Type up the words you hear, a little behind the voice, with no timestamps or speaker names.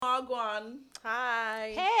Wagwan.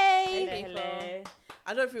 Hi. Hey. Hello.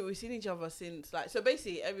 I don't think we've seen each other since, like, so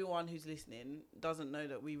basically everyone who's listening doesn't know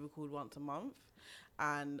that we record once a month.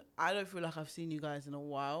 And I don't feel like I've seen you guys in a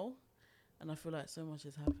while. And I feel like so much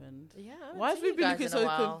has happened. Yeah. Why have we been looking so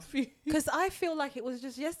confused? Because I feel like it was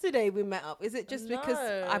just yesterday we met up. Is it just because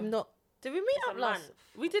No. I'm not? Did we meet up last?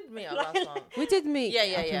 We did meet up last month. We did meet. Yeah,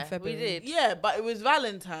 up in we February. did. Yeah, but it was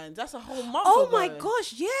Valentine's. That's a whole month Oh ago. my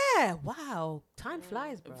gosh! Yeah. Wow. Time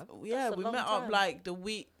flies, bro. Yeah, That's a we long met up time. like the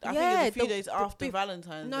week. I Yeah, think it was a few the- days the after bef-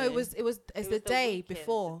 Valentine's No, Day. it was. It's the day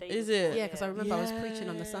before. Is it? Yeah, because I remember I was preaching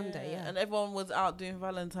on the Sunday. Yeah. And everyone was out doing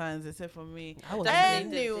Valentine's except for me. I was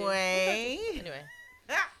Anyway. Anyway.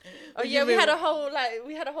 Oh yeah, we had a whole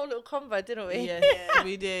little convo, didn't we? Yes,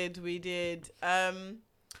 we did.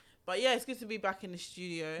 But yeah, it's good to be back in the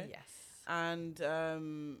studio. Yes. And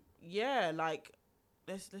yeah, like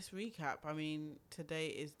let's recap. I mean, today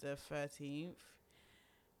is the 13th.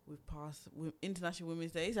 We've passed International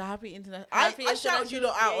Women's Day. So happy International. I shouted you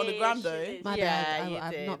lot out on the gram though. My Yeah, bad. you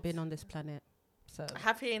I've did. not been on this planet. So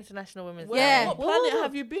Happy International Women's Where, Day. Yeah. What planet Woo.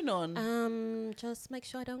 have you been on? just make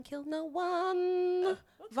sure I don't kill no one.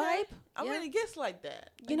 Vibe. I Yeah. mean, it gets like that.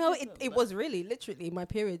 You know, it was really literally my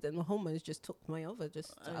period and the hormones just took me over.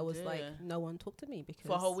 Oh, I was like, dear. no one talked to me because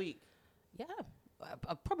for a whole week. Yeah,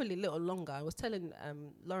 probably a little longer. I was telling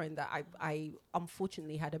Lauren that I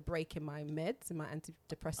unfortunately had a break in my meds, in my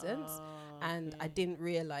antidepressants, and I didn't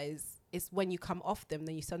realize it's when you come off them,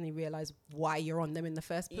 then you suddenly realize why you're on them in the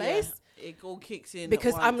first place. Yeah, it all kicks in.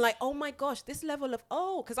 Because at I'm once. like, oh my gosh, this level of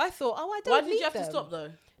because I thought, I don't. Why did need you have to them. stop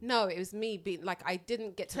though? No, it was me being like, I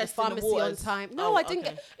didn't get to Testing the the pharmacy on waters. time. No, Oh, I didn't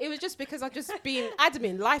okay. get. It was just because I just being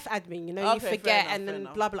admin, life admin. You know, you Okay, fair forget enough, and fair then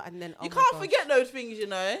enough. blah blah, and then You my can't gosh. forget those things, you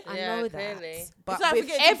know. I Yeah, know clearly. that, but like with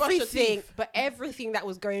forgetting to brush your everything, teeth. but everything that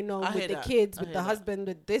was going on I with hear the that. kids, I with hear the that. husband,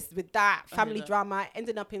 with this, with that, I hear family that. drama,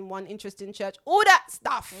 ending up in one interesting church, all that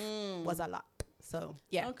stuff was a lot. So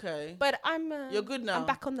yeah, Okay. but I'm. You're good now. I'm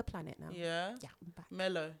back on the planet now. Yeah. Yeah, I'm back.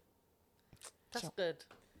 Mellow. That's Sure. good.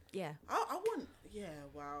 Yeah. I want. Yeah.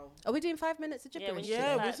 Wow. Are we doing 5 minutes of gibberish?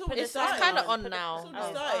 Yeah, today? we're sort of It's started. kind of on Put it- now. it's all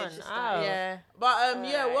Oh, started. it's Just on. started. Yeah. But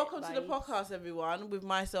yeah, Alright, welcome to the bye. podcast, everyone, with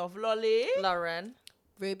myself, Lolly. Lauren.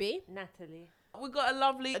 Ruby. Natalie. We got a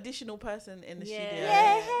lovely additional person in the studio.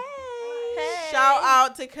 Yeah. Shout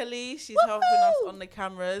out to Khalees. She's helping us on the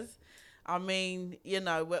cameras. I mean, you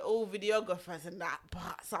know, we're all videographers and that,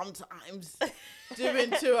 but sometimes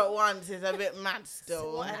doing two at once is a bit mad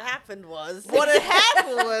still. What had happened was What had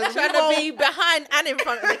happened was trying to be behind and in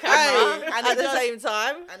front of the camera Hey, and at it the just- same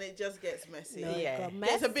time. and it just gets messy. No, it Yeah. got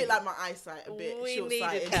It's a bit messy. like my eyesight, a bit We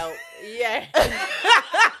short-sighted. needed help. Yeah.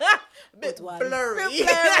 a bit Good one. blurry.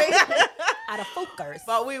 Out of focus.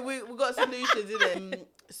 But we got solutions in it.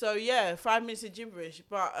 So yeah, 5 minutes of gibberish.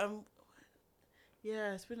 But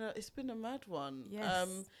yeah, it's been a mad one. Yes.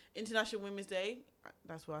 International Women's Day.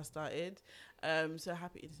 That's where I started. So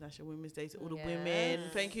happy International Women's Day to all the women. Yes.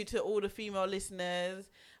 Thank you to all the female listeners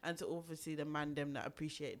and to obviously the man them that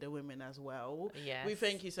appreciate the women as well. Yes. We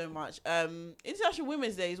thank you so much. International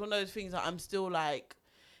Women's Day is one of those things that I'm still like.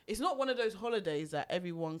 It's not one of those holidays that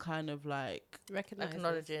everyone kind of like. Recognize.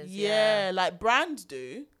 Acknowledges. Yeah, like brands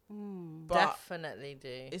do. But Definitely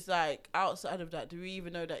do. it's like outside of that, do we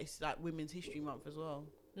even know that it's like Women's History Month as well?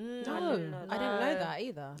 No, didn't know I didn't know that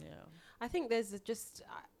either. Yeah. I think there's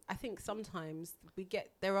I think sometimes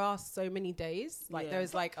there are so many days. Like Yeah.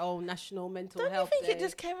 there's like, National Mental Don't you Health think Day. it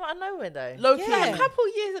just came out of nowhere though? Low-key. Yeah. Like a couple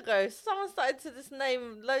years ago, someone started to just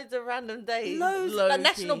name loads of random days. Loads. Low-key. Like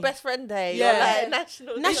National Best Friend Day. Yeah. Or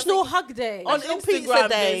like National Hug Day. On National Pizza Instagram,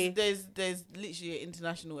 Day. there's literally an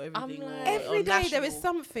international everything. like- or Every day there is national.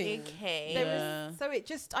 something. Okay. There Yeah. is, so it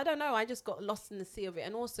just, I don't know, I just got lost in the sea of it.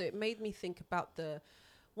 And also it made me think about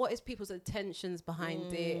what is people's intentions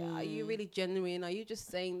behind it? Are you really genuine? Are you just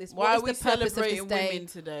saying this? Why are what we is the purpose of this celebrating day? women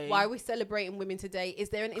today? Why are we celebrating women today? Is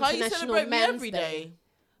there an Can't you international celebrate me men's every day?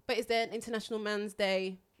 But is there an international man's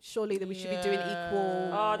day? Surely that we should be doing Yeah. equal,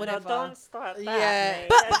 Oh, whatever. no, don't start that. Yeah. mate.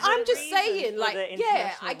 But There's I'm a just reason saying, for like, the yeah,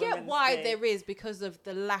 International I get Women's why Day. there is because of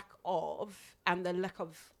the lack of and the lack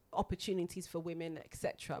of opportunities for women,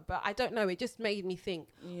 etc. But I don't know. It just made me think,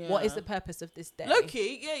 what is Yeah. the purpose of this day?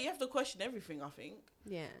 Low-key, yeah, you have to question everything, I think.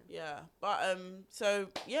 Yeah. Yeah. But so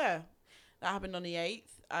yeah, that happened on the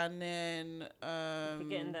 8th, and then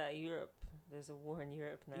Forgetting that Europe, there's a war in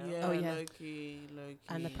Europe now. yeah, Oh, yeah. low-key.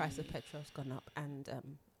 And the price of petrol's gone up, and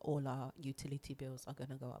all our utility bills are going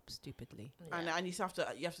to go up stupidly. And you have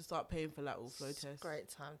to start paying for lateral flow tests. Great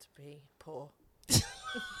time to be poor.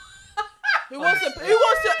 Who wants to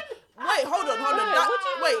Wait, hold on. what do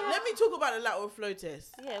you Wait, mean? let me talk about the lateral flow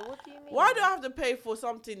test. Yeah, what do you mean? Why do I have to pay for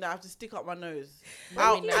something that I have to stick up my nose?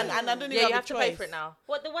 What do you And I don't even Yeah, you have have a to choice. pay for it now.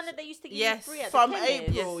 What, the one that they used to give Yes. you free at From the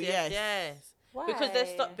chemist? April. Yes. Yes. Why? Because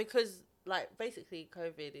they're because like basically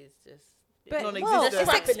COVID is just But Non-existent. well, They're it's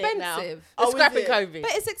scrapping it now. expensive. Oh, is scrapping it? COVID.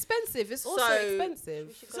 But it's expensive. It's also So-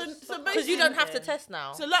 expensive. So Because basically, you don't have to test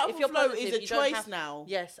now. So lateral If you're flow positive, is a you don't choice have- now.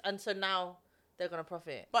 Yes, and so now they're gonna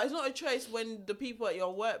profit. But it's not a choice when the people at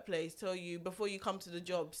your workplace tell you before you come to the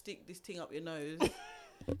job, stick this thing up your nose.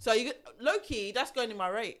 So you low key, that's going in my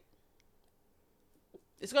rate.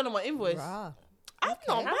 It's going on my invoice. Rah. I'm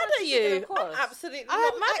not How mad much at is it you. gonna I'm cost? absolutely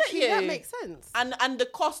not mad Actually, at that you. makes sense. And the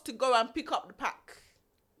cost to go and pick up the pack.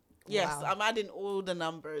 Yes, Wow. I'm adding all the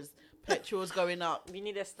numbers. Petrol's going up. You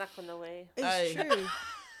need a snack on the way. It's Aye. true.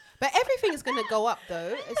 But everything is going to go up,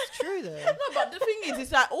 though. It's true, though. No, but the thing is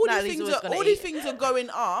that all Natalie's these always things gonna all these eat. things are going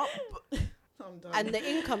up. I'm done. And the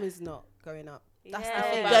income is not going up. That's Yeah, the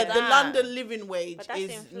thing. but the that. London living wage But that's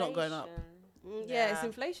is not going up. inflation. Yeah, it's Yeah.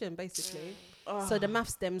 inflation, basically. Oh. So the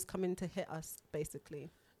maths dem's coming to hit us,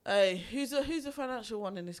 basically. Hey, who's the financial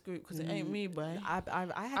one in this group? Because it ain't me, boy. I had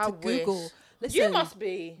I to Google. wish. Listen, You must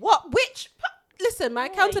be. What? Which? Listen, my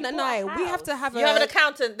Yeah, accountant you and bought a I, we have to house. have You have an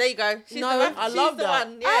accountant. There you go. She's No, the one. I She's love the that.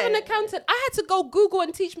 one. I have an yeah. accountant. I had to go Google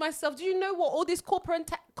and teach myself. Do you know what all this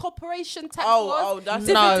corporation tax Oh, was? that's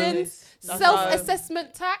Dividends, No.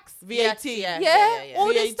 self-assessment tax. VAT. Yeah. All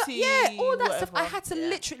this VAT, stuff. Yeah, all that stuff. I whatever. had to Yeah.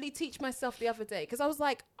 literally teach myself the other day because I was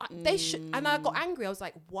like, they should. And I got angry. I was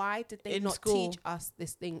like, why did they In not school. teach us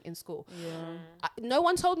this thing in school? Yeah. No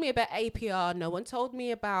one told me about APR. No one told me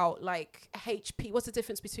about like HP. What's the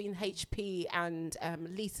difference between HP and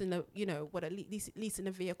leasing a, leasing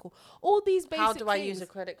a vehicle? All these basic How do I things. use a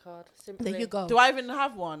credit card? Simply. There you go. Do I even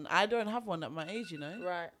have one? I don't have one at my age, you know.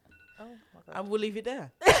 Right. Oh my god. And we'll leave it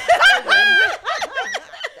there.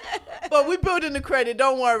 But we're building the credit.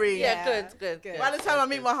 Don't worry. Yeah, good. By the time I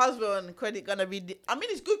meet my husband, credit gonna be. I mean,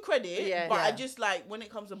 it's good credit. Yeah. But I Yeah. just like when it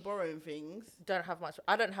comes to borrowing things.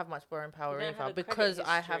 I don't have much borrowing power You don't have either a credit because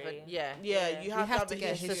I history. haven't. Yeah. Yeah, Yeah. you have to have a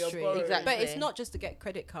get history, history. of borrowing. Exactly. But it's not just to get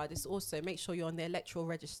credit card. It's also make sure you're on the electoral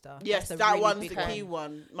register. Yes, That's a that really one's big the key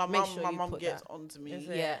one. My Make mum, sure my you mum put gets that. onto me. Is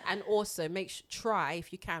it? Yeah, and also try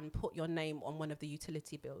if you can put your name on one of the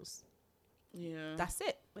utility bills. Yeah. That's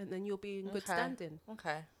it, and then you'll be in good Okay. standing.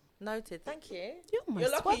 Okay. Noted. Thank you. You're most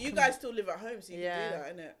You're lucky. welcome. You guys still live at home, so you Yeah. can do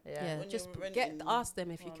that, innit? Yeah. Yeah, when just you're renting ask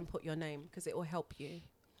them if you one. can put your name because it will help you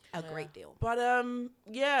a Yeah. great deal. But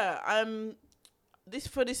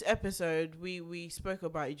this episode we spoke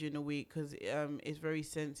about it during the week because it's very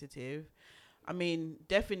sensitive. I mean,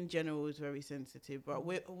 death in general is very sensitive, but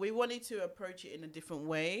we wanted to approach it in a different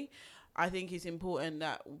way. I think it's important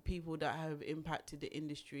that people that have impacted the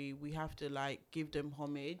industry, we have to like give them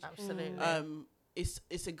homage. Absolutely.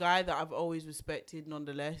 It's a guy that I've always respected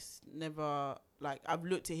nonetheless. Never like I've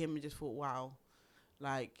looked at him and just thought, wow,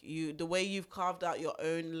 like the way you've carved out your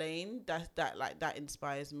own lane, that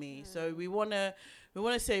inspires me. So we wanna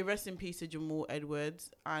say rest in peace to Jamal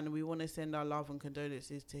Edwards, and we wanna send our love and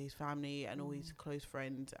condolences to his family and all his close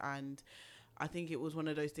friends. And I think it was one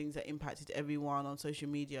of those things that impacted everyone on social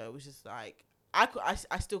media. It was just like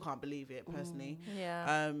I still can't believe it personally.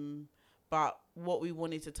 Yeah. But what we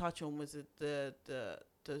wanted to touch on was the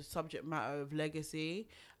subject matter of legacy,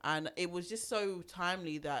 and it was just so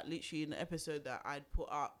timely that literally in the episode that I'd put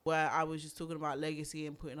up where I was just talking about legacy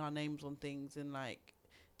and putting our names on things and like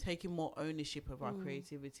taking more ownership of our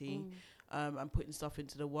creativity and putting stuff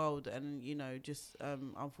into the world, and just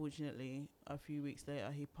unfortunately a few weeks later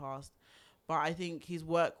he passed. But I think his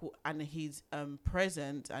work and his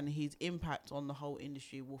presence and his impact on the whole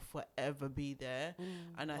industry will forever be there.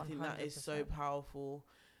 And I think that is so 100%. powerful.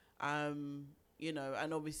 And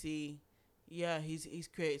obviously, yeah, he's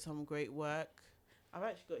created some great work. I've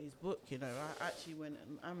actually got his book, I actually went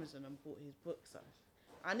on Amazon and bought his book. So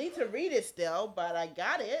I need to read it still, but I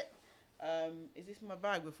got it. Is this my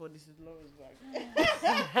bag before this is Laura's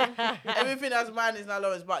bag? Everything that's mine is not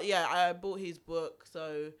Laura's. But yeah, I bought his book.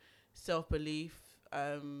 So Self-Belief,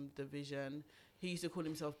 the vision. He used to call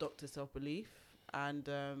himself Dr. Self-Belief. And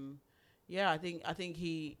I think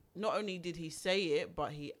he not only did he say it,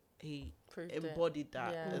 but he Proved embodied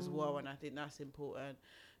that Yeah. as well. And I think that's important.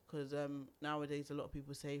 Because nowadays a lot of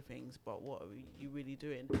people say things, but what are you really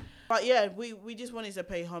doing? But yeah, we just wanted to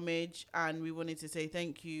pay homage, and we wanted to say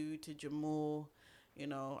thank you to Jamal.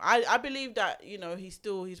 I believe that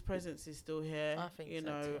his presence is still here. I think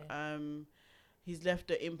so too. He's left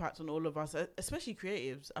an impact on all of us, especially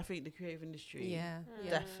creatives. I think the creative industry. Yeah.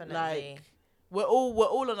 Definitely. Like we're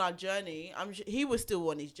all on our journey. He was still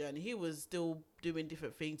on his journey. He was still doing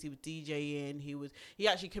different things. He was DJing. He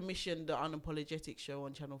actually commissioned the Unapologetic show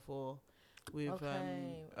on Channel 4 with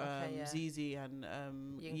Zizi and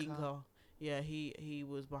Yinka. Yeah, he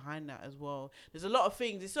was behind that as well. There's a lot of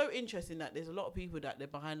things. It's so interesting that there's a lot of people that they're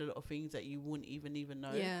behind a lot of things that you wouldn't even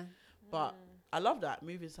know. Yeah. But I love that,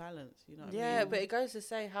 moving silence, you know what I mean? But it goes to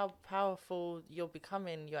say how powerful you're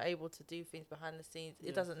becoming. You're able to do things behind the scenes.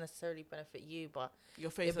 It doesn't necessarily benefit you, but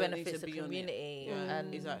your face it benefits the community,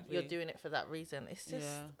 and exactly. you're doing it for that reason. It's just...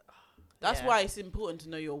 That's why it's important to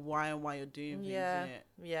know your why and why you're doing things, isn't it?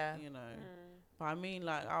 Yeah. You know? But I mean,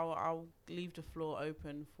 like, I'll leave the floor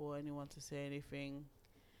open for anyone to say anything,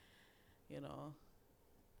 you know.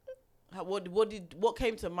 What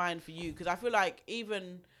came to mind for you? Because I feel like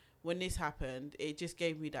even... when this happened, it just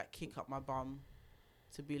gave me that kick up my bum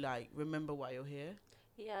to be like, remember why you're here.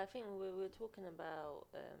 Yeah, I think we were talking about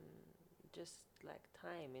just like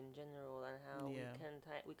time in general and how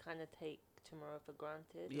we kind of take tomorrow for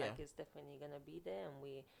granted. Like it's definitely gonna be there, and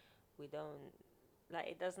we don't, like,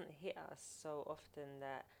 it doesn't hit us so often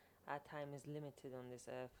that our time is limited on this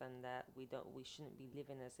earth, and that we shouldn't be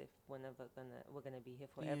living as if we're gonna be here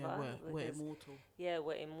forever. Yeah, we're immortal. Yeah,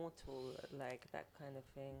 we're immortal, like that kind of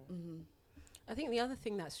thing. Mm-hmm. I think the other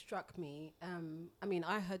thing that struck me, I mean,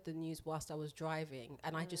 I heard the news whilst I was driving,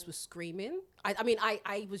 and I just was screaming.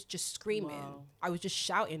 I was just screaming. Wow. I was just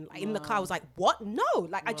shouting in the car. I was like, "What? No!"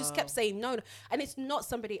 Like I just kept saying no. And it's not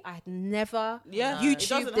somebody I had never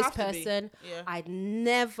YouTubed this person. Yeah. I'd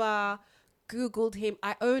never Googled him.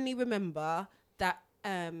 I only remember that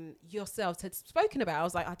yourselves had spoken about. I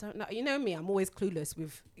was like, I don't know. You know me, I'm always clueless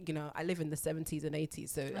with, you know, I live in the 70s and 80s.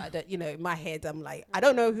 So I don't, you know, in my head, I'm like, I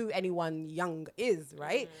don't know who anyone young is,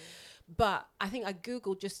 right? But I think I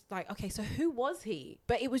Googled just like, okay, so who was he?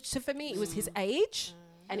 But it was, so for me, it was his age.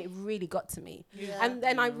 And it really got to me. Yeah. And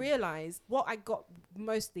then I realized what I got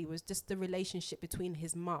mostly was just the relationship between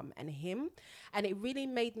his mum and him. And it really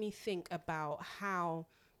made me think about how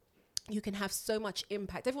you can have so much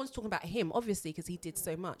impact. Everyone's talking about him, obviously, because he did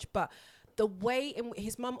so much. But the way in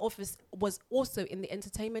his mum was also in the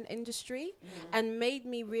entertainment industry, and made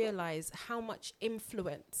me realize how much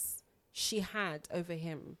influence she had over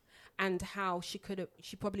him, and how she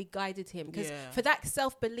probably guided him. Because for that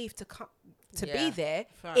self-belief to come, to be there,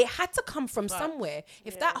 it had to come from somewhere.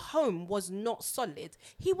 If that home was not solid,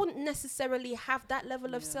 he wouldn't necessarily have that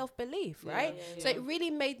level of self-belief, right? So it really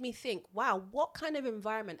made me think, wow, what kind of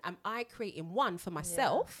environment am I creating, one, for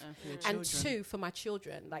myself, and two, for my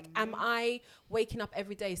children? Like, am I waking up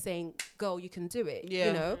every day saying, girl, you can do it,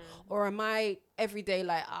 you know? Or am I every day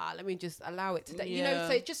like, let me just allow it today, you know?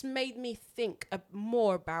 So it just made me think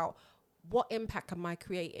more about what impact am I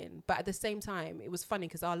creating? But at the same time, it was funny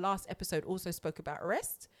because our last episode also spoke about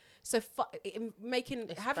rest. So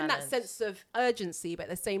having that sense of urgency, but at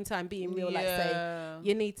the same time being real, like say,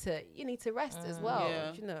 you need to rest as well,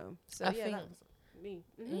 you know. So I think that was me.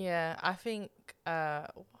 Mm-hmm. Yeah, I think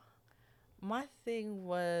my thing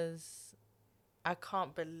was, I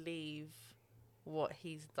can't believe what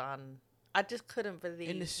he's done. I just couldn't believe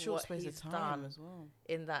in this short space of time done as well.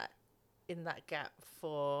 in that gap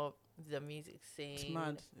for the music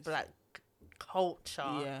scene, black culture.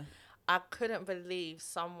 Yeah, I couldn't believe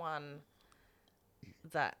someone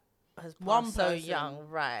that has passed so young,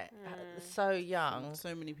 so young,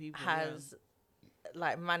 so many people has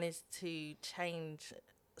like managed to change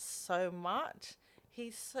so much.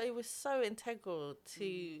 He was so integral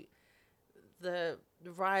to the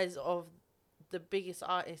rise of the biggest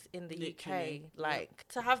artist in the UK. Like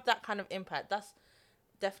to have that kind of impact, that's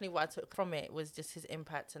definitely what I took from it, was just his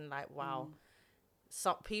impact, and like, wow,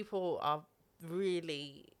 some people are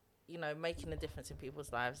really, you know, making a difference in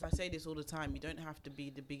people's lives. I say this all the time, you don't have to be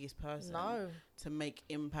the biggest person to make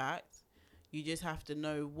impact. You just have to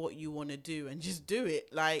know what you want to do and just do it.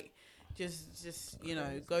 Like, just you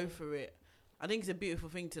know, go for it. I think it's a beautiful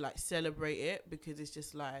thing to like celebrate it, because it's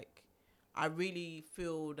just like, I really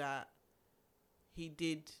feel that he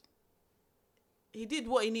did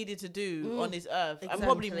what he needed to do on this earth, and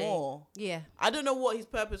probably more. Yeah. I don't know what his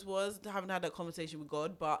purpose was. I haven't had that conversation with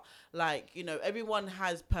God, but like, you know, everyone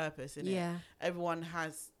has purpose in it. Everyone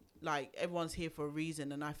has, like, everyone's here for a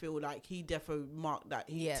reason, and I feel like he definitely marked that.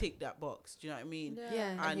 He ticked that box. Do you know what I mean?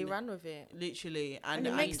 Yeah. And he ran with it. Literally. And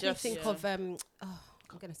it makes me think of, I'm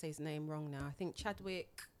going to say his name wrong now. I think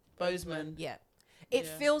Chadwick Boseman. Yeah. It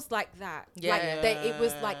feels like that. Like it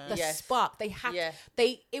was like the spark. They had.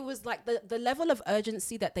 It was like the level of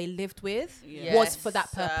urgency that they lived with was for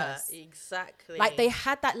that purpose. Exactly. Like they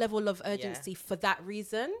had that level of urgency for that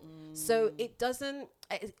reason. So it doesn't.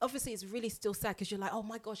 Obviously, it's really still sad because you're like, oh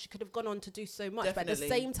my gosh, you could have gone on to do so much. Definitely. But at the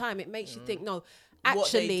same time, it makes you think, no,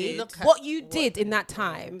 actually, what you did in that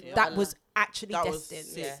time, that was actually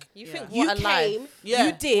destined. You think you came,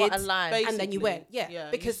 you did, and then you went.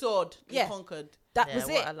 Because you soared, you conquered. That was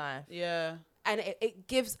it. And it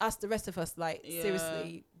gives us, the rest of us, like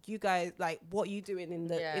seriously, you guys, like, what you doing in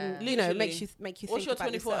the you know, make you what's think your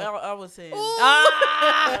 24 hours saying?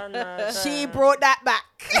 She brought that back.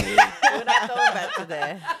 We're not going back to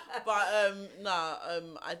there. But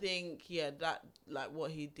I think that, like,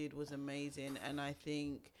 what he did was amazing. And I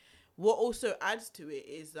think what also adds to it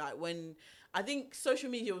is like, when I think social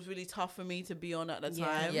media was really tough for me to be on at the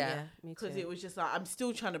time. Because it was just like, I'm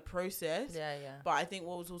still trying to process. But I think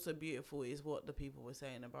what was also beautiful is what the people were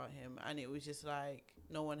saying about him. And it was just like,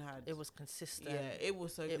 no one had. It was consistent. Yeah, it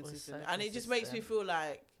was so consistent. And it just makes me feel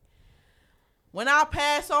like, when I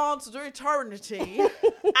pass on to the eternity,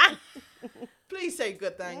 please say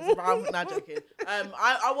good things. I'm not joking.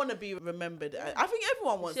 I want to be remembered. I think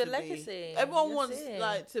everyone wants to legacy. be. Everyone wants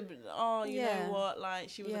like to be, you know what? Like,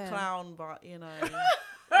 she was a clown, but you know,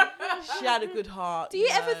 she had a good heart. Do you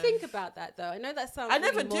ever think about that though? I know that sounds. I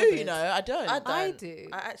never do. You know, I don't. I do.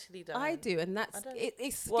 I actually don't. I do, and that's it.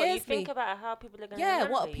 It scares what, you me. think about how people are going to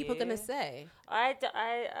remember what are people going to say?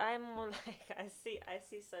 I'm more like, I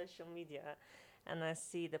see social media. And I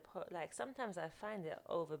see like, sometimes I find it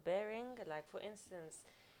overbearing. Like, for instance,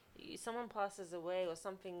 someone passes away or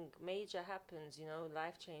something major happens, you know,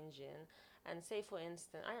 life-changing. And say, for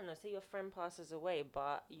instance, I don't know, say your friend passes away,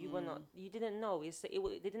 but you were not, you didn't know. They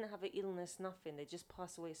didn't have an illness, nothing. They just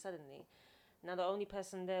passed away suddenly. Now, the only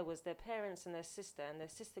person there was their parents and their sister. And their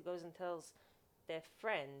sister goes and tells their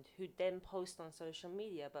friend, who then posts on social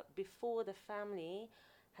media. But before the family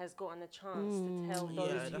has gotten a chance to tell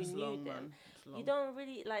those who knew them. You don't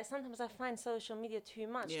really, like, sometimes I find social media too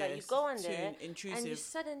much. Like, you go on there and you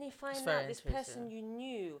suddenly find out this person you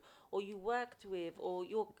knew or you worked with or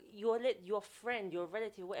your friend, your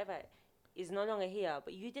relative, whatever, is no longer here.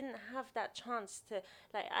 But you didn't have that chance to,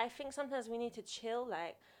 like, I think sometimes we need to chill,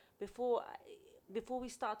 like, before we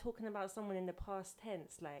start talking about someone in the past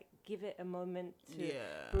tense, like, give it a moment to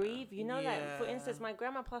breathe. You know, like, for instance, my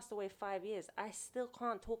grandma passed away 5 years. I still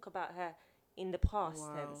can't talk about her in the past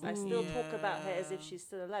tense. I still talk about her as if she's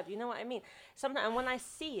still alive. You know what I mean? Sometimes, and when I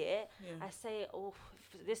see it, I say, oh,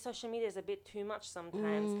 this social media is a bit too much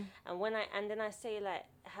sometimes. And then I say, like,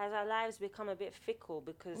 has our lives become a bit fickle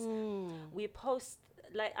because we post.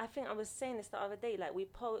 Like, I think I was saying this the other day, like,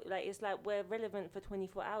 it's like we're relevant for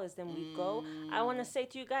 24 hours, then we go. I want to say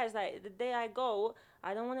to you guys, like, the day I go,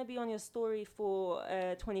 I don't want to be on your story for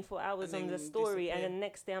 24 hours on the story, and the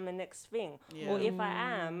next day I'm the next thing. Or if I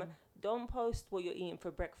am, don't post what you're eating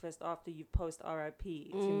for breakfast after you've posted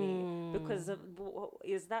RIP to me, because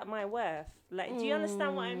is that my worth? Like, do you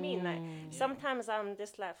understand what I mean? Like, sometimes I'm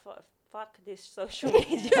just like, fuck this social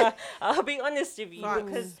media. I'll be honest with you,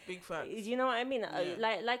 because big facts. You know what I mean.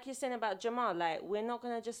 Like you're saying about Jamal, like, we're not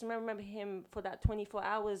gonna just remember him for that 24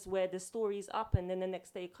 hours where the story's up and then the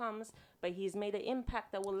next day comes, but he's made an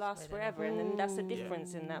impact that will last forever, and then that's the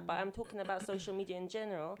difference in that. But I'm talking about social media in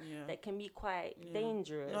general that can be quite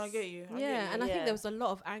dangerous. No, I get you. I think there was a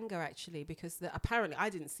lot of anger actually, because apparently I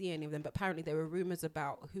didn't see any of them, but apparently there were rumors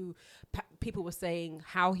about who people were saying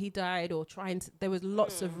how he died or trying to. There was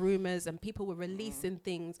lots of rumors, and people were releasing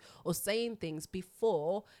things or saying things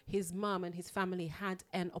before his mum and his family had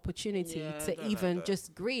an opportunity to even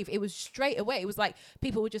just grieve. It was straight away. It was like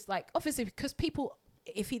people were just like, obviously, because people,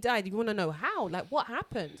 if he died, you want to know how, like, what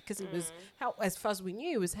happened, because it was, as far as we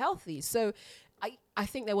knew, it was healthy. So I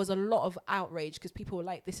think there was a lot of outrage because people were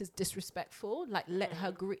like, this is disrespectful, like,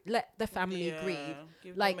 let the family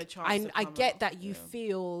grieve. Like, I get that you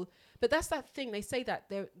feel, but that's that thing, they say that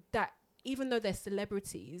even though they're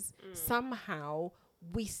celebrities, somehow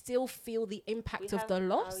we still feel the impact of the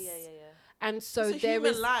loss. And so it's a there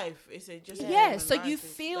human is life. It's just so you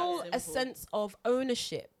feel a sense of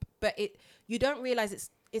ownership, but you don't realize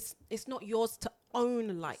it's not yours to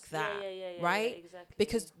own like that, right? Exactly.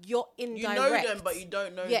 Because you're indirect. You know them, but you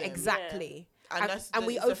don't know them. Yeah, exactly. And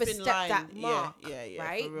we overstep that mark,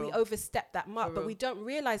 right? We overstep that mark, but we don't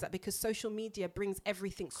realize that because social media brings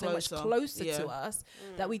everything so much closer to us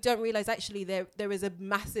that we don't realize actually there is a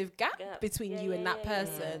massive gap between you and that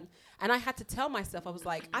person. And I had to tell myself, I was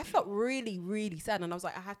like, I felt really, really sad. And I was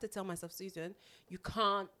like, I have to tell myself, Susan, you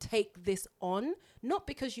can't take this on. Not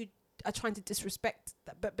because you are trying to disrespect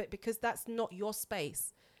that, but because that's not your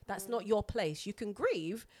space, that's not your place. You can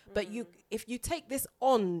grieve, but if you take this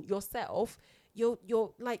on yourself, you're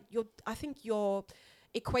I think you're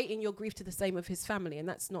equating your grief to the same of his family, and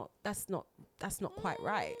that's not quite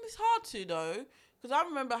right. It's hard to though, because I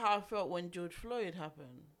remember how I felt when George Floyd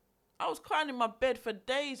happened. I was crying in my bed for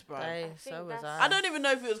days, bro. So was I don't even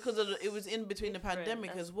know if it was because it was in between the pandemic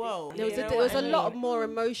as well. There was a lot of more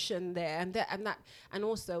emotion there, and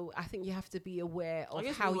also I think you have to be aware of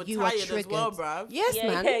how you are triggered. As well, bruv. Yes,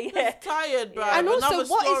 man. Tired, bruv. And also,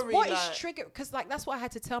 what is trigger? Because like that's what I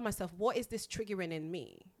had to tell myself. What is this triggering in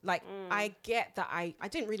me? Like I get that I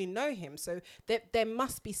didn't really know him, so there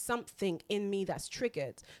must be something in me that's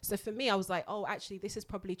triggered. So for me, I was like, oh, actually, this is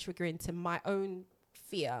probably triggering to my own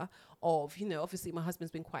fear of, obviously my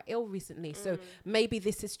husband's been quite ill recently, so maybe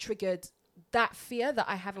this has triggered that fear that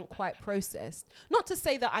I haven't quite processed. Not to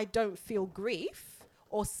say that I don't feel grief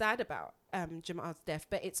or sad about Jamal's death,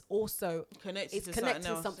 but it's also connected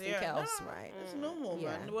to something else, right? It's normal,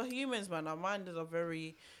 man. We're humans, man. Our minds are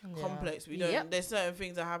very complex. We don't. There's certain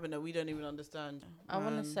things that happen that we don't even understand. I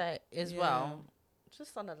want to say as well.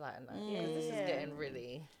 Just on a lighter note, this is getting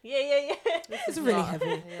really... It's really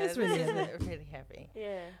heavy. It's really heavy.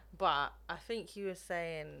 Yeah. But I think you were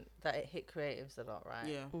saying that it hit creatives a lot, right?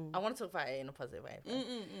 Yeah. I want to talk about it in a positive way.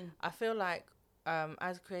 I feel like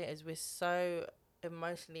as creators, we're so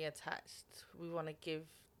emotionally attached.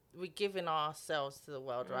 We're giving ourselves to the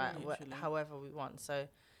world, right? However we want. So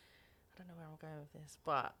I don't know where I'm going with this,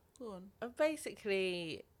 but go on.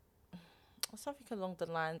 Basically something along the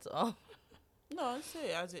lines of... No, I say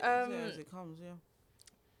it as it comes, yeah.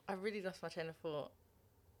 I really lost my train of thought.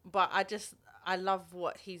 But I love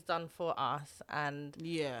what he's done for us, and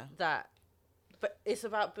but it's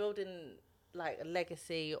about building like a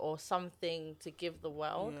legacy or something to give the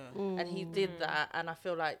world. And he did that, and I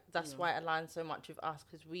feel like that's why it aligns so much with us,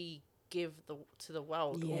 because we give to the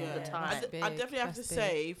world all the time. I definitely have to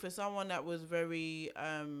say, for someone that was very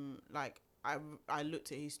I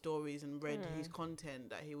looked at his stories and read his content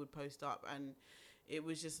that he would post up, and it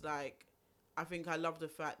was just like, I think I love the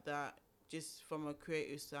fact that just from a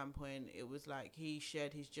creative standpoint, it was like he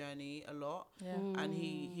shared his journey a lot, and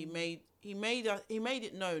he made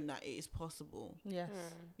it known that it is possible. Yes,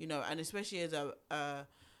 and especially as a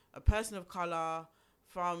person of color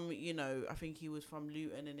from, I think he was from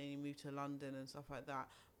Luton and then he moved to London and stuff like that.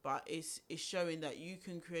 But it's showing that you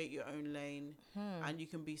can create your own lane and you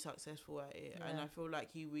can be successful at it. And I feel like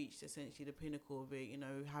he reached essentially the pinnacle of it,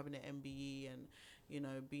 having an MBE and,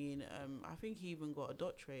 being, I think he even got a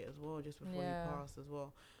doctorate as well just before he passed as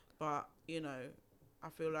well. But, I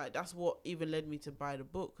feel like that's what even led me to buy the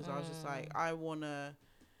book, because I was just like, I want to...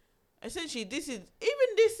 Essentially, this in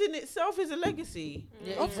itself is a legacy.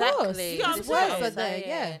 Of course. You know what I'm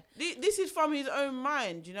saying? This is from his own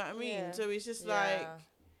mind, you know what I mean? So it's just like...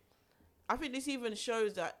 I think this even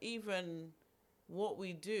shows that even what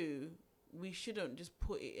we do, we shouldn't just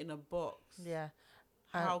put it in a box. Yeah.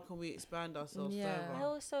 How can we expand ourselves further? I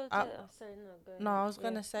also... I was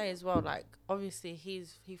going to say as well, like, obviously he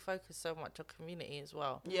focused so much on community as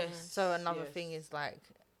well. Yes. So another thing is like,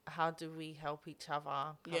 how do we help each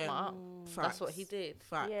other come up? That's what he did.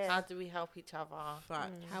 Facts. How do we help each other?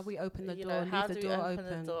 Facts. How we open the door, leave the door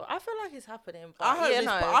open. I feel like it's happening. But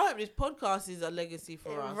I hope this podcast is a legacy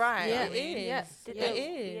for us. Right. Yeah, it is. Yes. It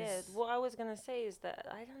is. Yeah. What I was going to say is that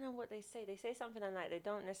I don't know what they say. They say something like they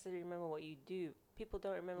don't necessarily remember what you do. People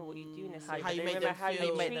don't remember what you do necessarily. How you they make remember them how feel.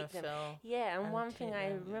 you treat them. Yeah, and one thing I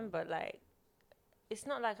remember, like, it's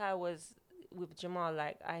not like I was... with Jamal,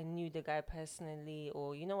 like, I knew the guy personally,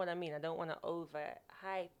 or you know what I mean. I don't want to over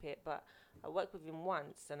hype it, but I worked with him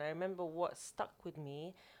once, and I remember what stuck with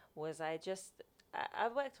me was I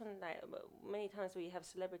worked on like many times where you have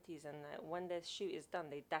celebrities, and when their shoot is done,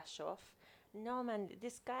 they dash off. No, man,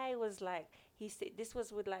 this guy was like, this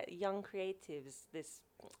was with like young creatives, this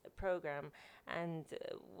program, and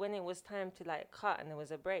when it was time to like cut and there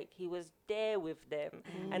was a break, he was there with them,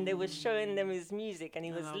 and they were showing them his music, and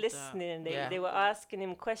he was listening, and they were asking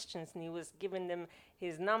him questions, and he was giving them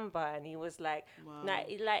his number, and he was like,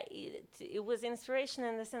 it was inspiration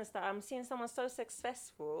in the sense that I'm seeing someone so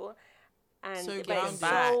successful, and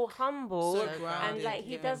so humble, and like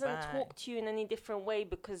he doesn't talk to you in any different way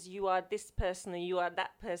because you are this person or you are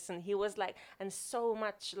that person. He was like, and so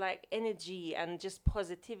much like energy and just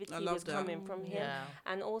positivity was coming from him,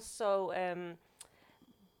 and also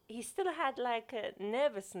he still had like a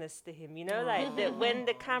nervousness to him, like when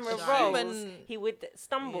the camera rolls, he would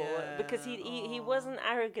stumble because he wasn't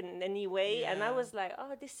arrogant in any way, and I was like,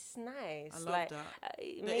 oh, this is nice. I love that.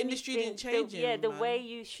 The industry didn't change him. The way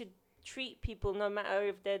you should treat people, no matter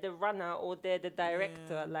if they're the runner or they're the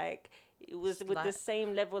director. Like, it was with the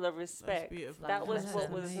same level of respect. That was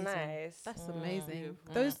what was nice. That's amazing.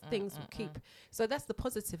 Those things will keep. So that's the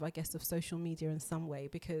positive, I guess, of social media in some way,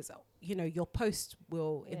 because, you know, your post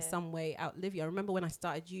will in some way outlive you. I remember when I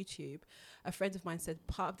started YouTube, a friend of mine said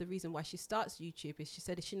part of the reason why she starts YouTube is she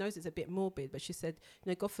said she knows it's a bit morbid, but she said,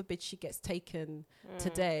 you know, God forbid she gets taken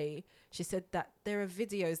today. She said that there are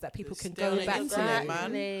videos that people can go back to.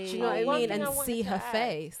 Man. Do you know what I mean? And see her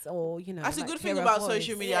face, or, you know. That's a good thing about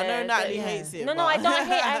social media. I know Natalie hates it. No, I don't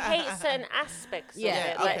hate. I hate certain aspects of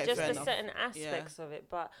it, like just the enough. certain aspects of it.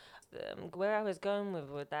 But where I was going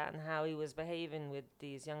with that and how he was behaving with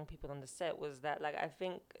these young people on the set was that, like, I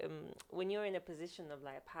think when you're in a position of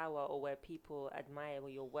like power or where people admire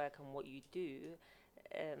your work and what you do,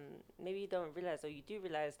 maybe you don't realize, or you do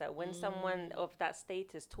realize, that when someone of that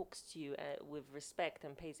status talks to you with respect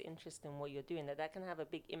and pays interest in what you're doing, that can have a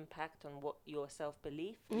big impact on what your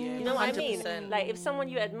self-belief. You know what I mean? Like, if someone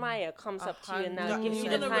you admire comes up to you and now gives you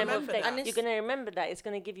the time of day, you're going to remember that. It's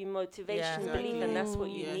going to give you motivation, belief, and that's what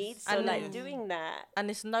you need. So, like, doing that. And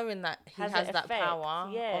it's knowing that he has that power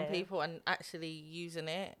on people and actually using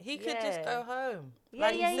it. He could just go home.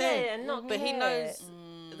 And not But he knows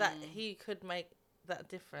that he could make that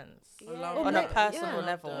difference on a personal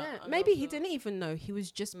level. Maybe he didn't even know he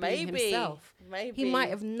was just being himself. He might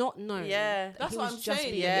have not known. That's what I'm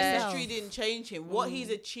saying. The industry didn't change him. What he's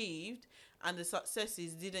achieved and the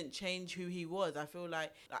successes didn't change who he was. I feel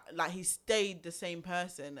like he stayed the same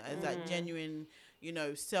person as that genuine, you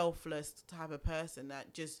know, selfless type of person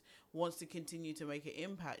that just wants to continue to make an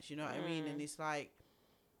impact. You know what I mean? And it's like,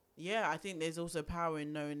 I think there's also power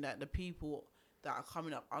in knowing that the people that are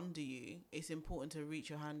coming up under you, it's important to reach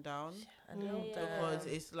your hand down because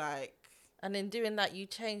it's like, and in doing that you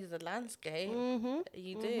change the landscape.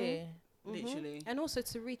 You do literally, and also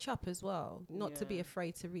to reach up as well, not to be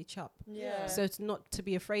afraid to reach up. So it's not to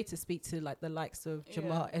be afraid to speak to like the likes of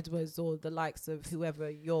Jamal Edwards or the likes of whoever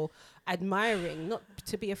you're admiring, not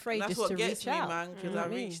to be afraid. That's just what to gets reach me, out, man, because I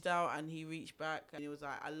reached out and he reached back and it was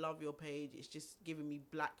like, I love your page, it's just giving me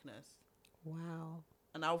blackness. Wow.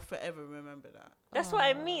 And I'll forever remember that. That's what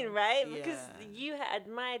I mean, right? Because you had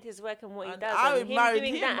admired his work and what he does. I and him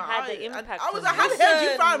doing that had the impact. I was like, how the hell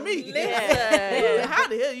did you find me? How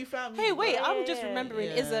the hell you found me? Hey, wait, I'm just remembering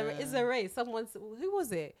Issa Rae. Who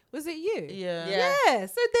was it? Was it you? Yeah.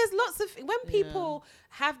 So there's lots of, when people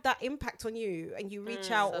have that impact on you and you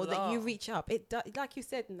reach out or that you reach up, it does, like you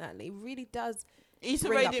said, Natalie, it really does. Issa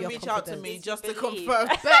Rae didn't reach out to me just to confirm.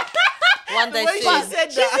 One day she said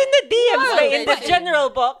she's in the DMs, in the general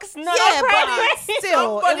box. Not but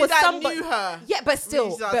still, somebody it was that somebody knew her. Yeah, but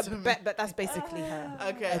still, but that's basically her.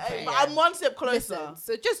 Okay. But I'm one step closer. Listen,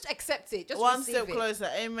 so just accept it. Just one step closer.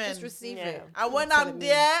 Amen. Just receive it. And when I'm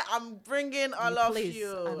there, I'm bringing all of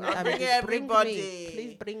you. I'm bringing everybody.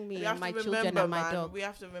 Please bring me and my children and my dog. We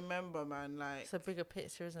have to remember, man. Like, it's a bigger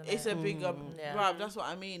picture, isn't it? It's a bigger. Bruv, that's what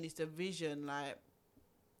I mean. It's the vision. Like,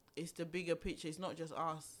 it's the bigger picture. It's not just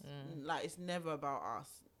us. Like, it's never about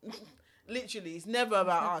us. Literally, it's never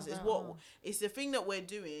about us. It's the thing that we're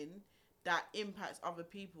doing that impacts other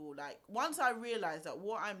people. Like, once I realized that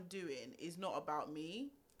what I'm doing is not about me,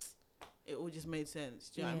 it all just made sense.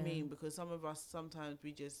 Do you know what I mean? Because some of us, sometimes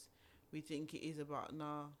we think it is about,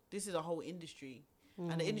 this is a whole industry.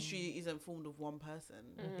 And the industry isn't formed of one person.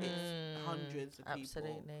 It's hundreds of people.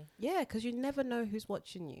 Absolutely. Yeah, because you never know who's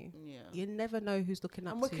watching you. Yeah. You never know who's looking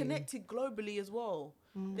up to you. And we're connected globally as well.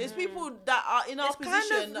 There's people that are in our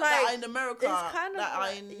position, that are in America, that are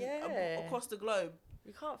in across the globe.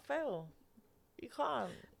 You can't fail. You can't.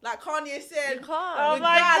 Like Kanye said, you can't. Oh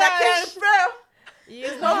my God, I can't fail.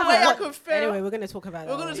 There's no way I could fail. Anyway, we're going to talk about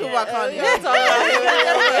that. We're going to talk about Kanye. I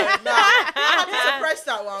had to suppress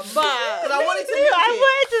that one. But I wanted to link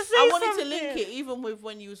it. I wanted to link it, even with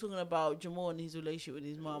when you were talking about Jamal and his relationship with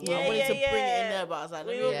his mum. I wanted to bring it in there, but I was like,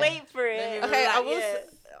 we will wait for it. Okay, I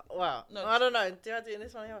will. Well, no, I don't know. Do I do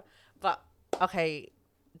this one here? But okay,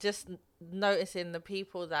 just noticing the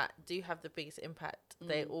people that do have the biggest impact,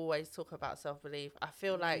 they always talk about self-belief. I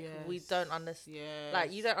feel like we don't understand.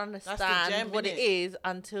 Like, you don't understand what it is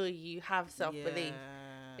until you have self-belief.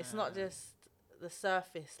 It's not just the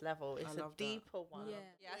surface level. It's a deeper one.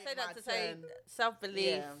 I say that to say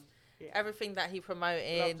self-belief, everything that he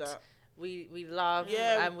promoted, we love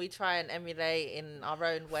and we try and emulate in our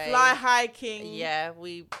own way. Fly hiking.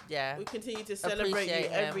 We continue to celebrate you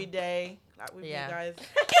every day. Like with you guys.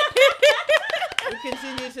 We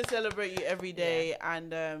continue to celebrate you every day,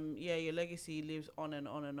 and your legacy lives on and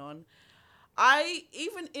on and on.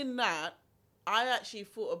 Even in that, I actually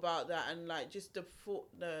thought about that, and like just the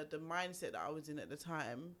mindset that I was in at the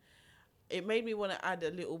time. it made me want to add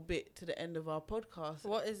a little bit to the end of our podcast.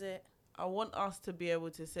 What is it? I want us to be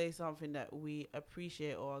able to say something that we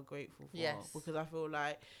appreciate or are grateful for. Yes. Because I feel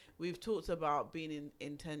like we've talked about being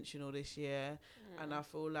intentional this year, and I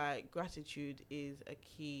feel like gratitude is a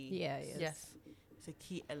key. Yeah, it is. Yes. It's a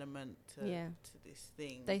key element to this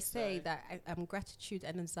thing. They say that gratitude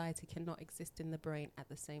and anxiety cannot exist in the brain at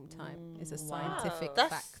the same time. It's a scientific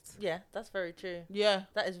fact. Yeah, that's very true. Yeah.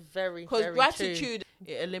 That is very, because very gratitude,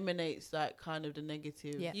 it eliminates like kind of the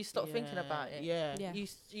negative. Yeah. You stop thinking about it. Yeah. Yeah.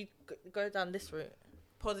 You go down this route.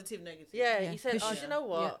 Positive, negative. Yeah, you said, Push do you know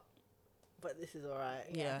what? Yeah. But this is all right.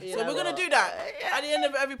 Yeah. You So know we're going what? to do that. At the end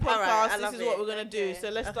of every podcast, Alright, I this love is what it. we're going to do. Okay. So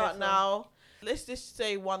let's Okay, start so- now. Let's just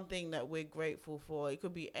say one thing that we're grateful for. It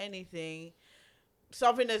could be anything.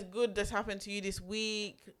 Something that's good that's happened to you this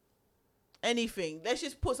week. Anything. Let's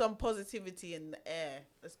just put some positivity in the air.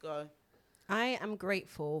 Let's go. I am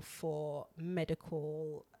grateful for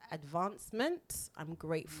medical advancement. I'm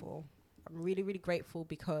grateful. I'm really, really grateful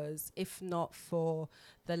because if not for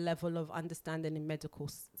the level of understanding in medical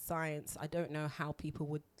science, I don't know how people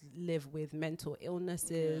would live with mental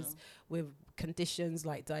illnesses, with conditions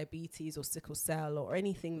like diabetes or sickle cell or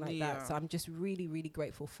anything like that. So I'm just really, really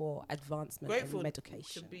grateful for advancement in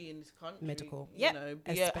medication. To be in this country. Medical. You know,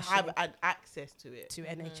 have access to it. To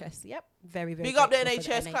NHS. Yep. Very, very Big up the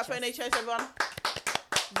grateful NHS. for Clap for NHS, everyone.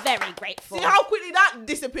 Very grateful. See how quickly that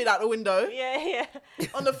disappeared out the window Yeah.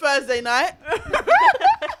 on the Thursday night.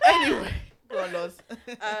 Anyway, go on, Loz.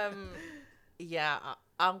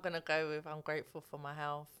 I'm gonna go with I'm grateful for my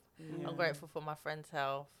health. I'm grateful for my friend's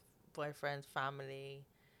health, boyfriend's family,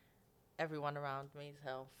 everyone around me's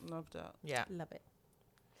health. Love that. Yeah. Love it.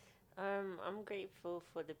 I'm grateful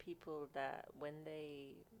for the people that when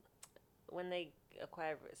they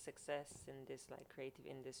acquire success in this like creative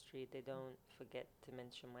industry, they don't forget to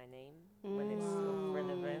mention my name when it's of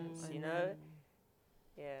relevance. You know.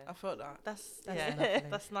 Yeah. I felt that. That's lovely.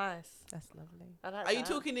 That's nice. That's lovely. I like Are you that.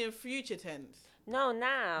 talking in future tense? No,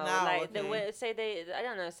 now. Now, Like the okay. way, I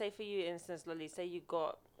don't know, say for you instance, Lolly, say you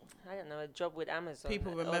got, I don't know, a job with Amazon.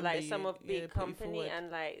 People or remember like you. some of Yeah, big put you company forward.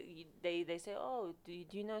 and like they say, oh, do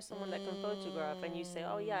you know someone that can photograph? And you say,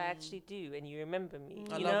 oh yeah, I actually do, and you remember me.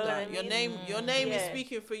 I you love know that. what I Your mean? name is Yeah.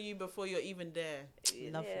 speaking for you before you're even there.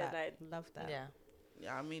 Love Yeah, that. like, Love that. Yeah.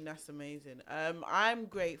 Yeah, I mean that's amazing. I'm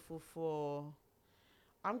grateful for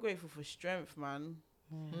strength, man.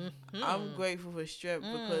 I'm grateful for strength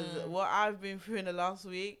because what I've been through in the last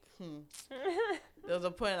week, there was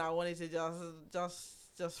a point I wanted to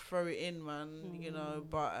just throw it in, man, you know,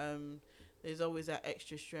 but there's always that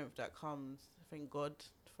extra strength that comes, thank God,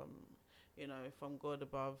 from God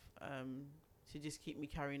above, to just keep me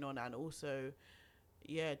carrying on, and also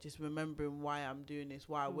just remembering why I'm doing this,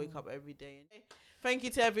 why I wake up every day. Thank you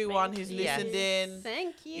to everyone who's listened in.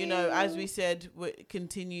 Thank you. You know, as we said, we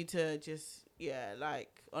continue to just,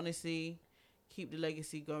 honestly, keep the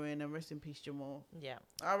legacy going, and rest in peace, Jamal. Yeah.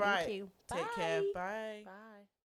 All right. Thank you. Take care. Bye. Bye. Bye.